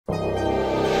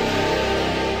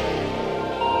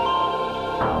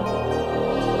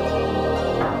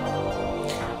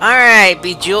Alright,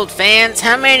 Bejeweled fans,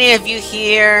 how many of you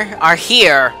here are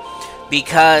here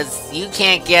because you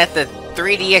can't get the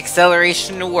 3D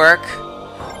acceleration to work?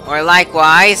 Or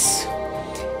likewise,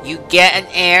 you get an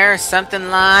error, something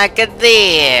like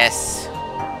this.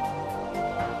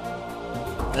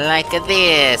 Like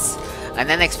this.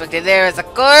 An unexpected error is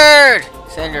occurred!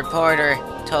 Send reporter,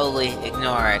 totally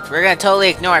ignore it. We're gonna totally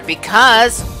ignore it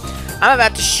because I'm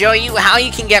about to show you how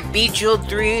you can get Bejeweled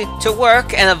 3 to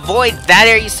work and avoid that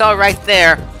error you saw right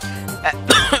there.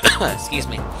 Excuse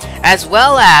me. As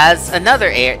well as another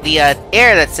error, the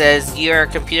error that says your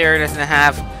computer doesn't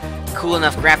have cool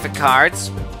enough graphic cards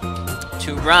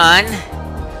to run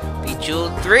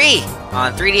Bejeweled 3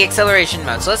 on 3D acceleration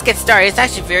mode. So let's get started. It's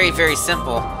actually very, very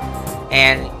simple.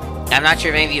 And I'm not sure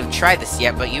if any of you have tried this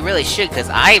yet, but you really should because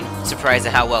I'm surprised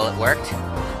at how well it worked.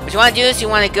 What you want to do is you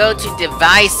want to go to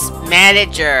Device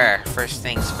Manager, first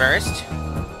things first.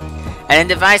 And in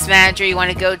Device Manager, you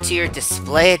want to go to your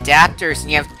display adapters,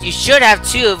 and you should have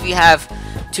two if you have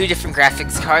two different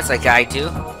graphics cards like I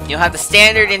do. You'll have the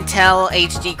standard Intel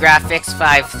HD graphics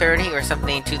 530 or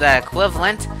something to that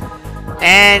equivalent.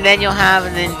 And then you'll have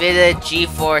an NVIDIA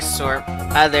GeForce or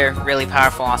other really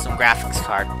powerful, awesome graphics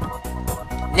card.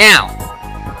 Now,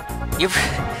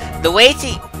 the way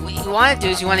what you want to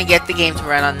do is you want to get the game to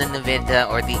run on the NVIDIA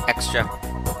or the extra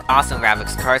awesome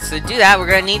graphics card. So to do that, we're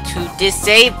going to need to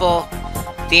disable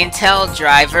the Intel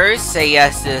drivers. Say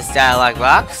yes to this dialog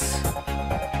box.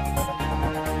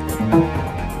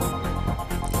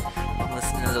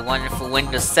 Listen to the wonderful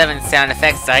Windows 7 sound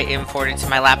effects I imported to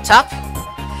my laptop.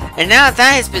 And now that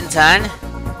that has been done,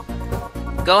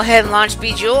 go ahead and launch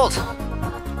Bejeweled.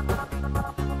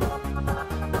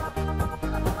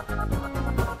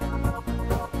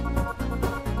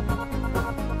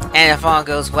 And if all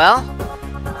goes well,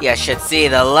 you should see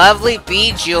the lovely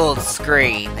Bejeweled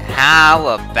screen. How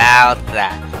about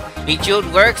that?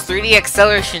 Bejeweled works, 3D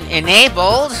acceleration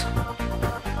enabled.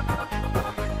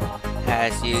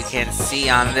 As you can see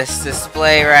on this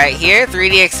display right here,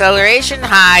 3D acceleration,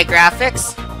 high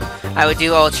graphics. I would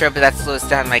do ultra, but that slows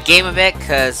down my game a bit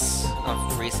because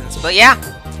of reasons. But yeah,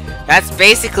 that's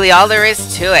basically all there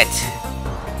is to it.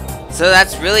 So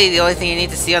that's really the only thing you need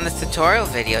to see on this tutorial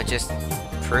video. Just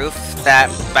proof that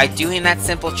by doing that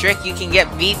simple trick, you can get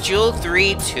Bejeweled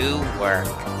 3 to work.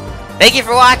 Thank you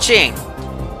for watching,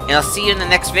 and I'll see you in the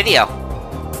next video.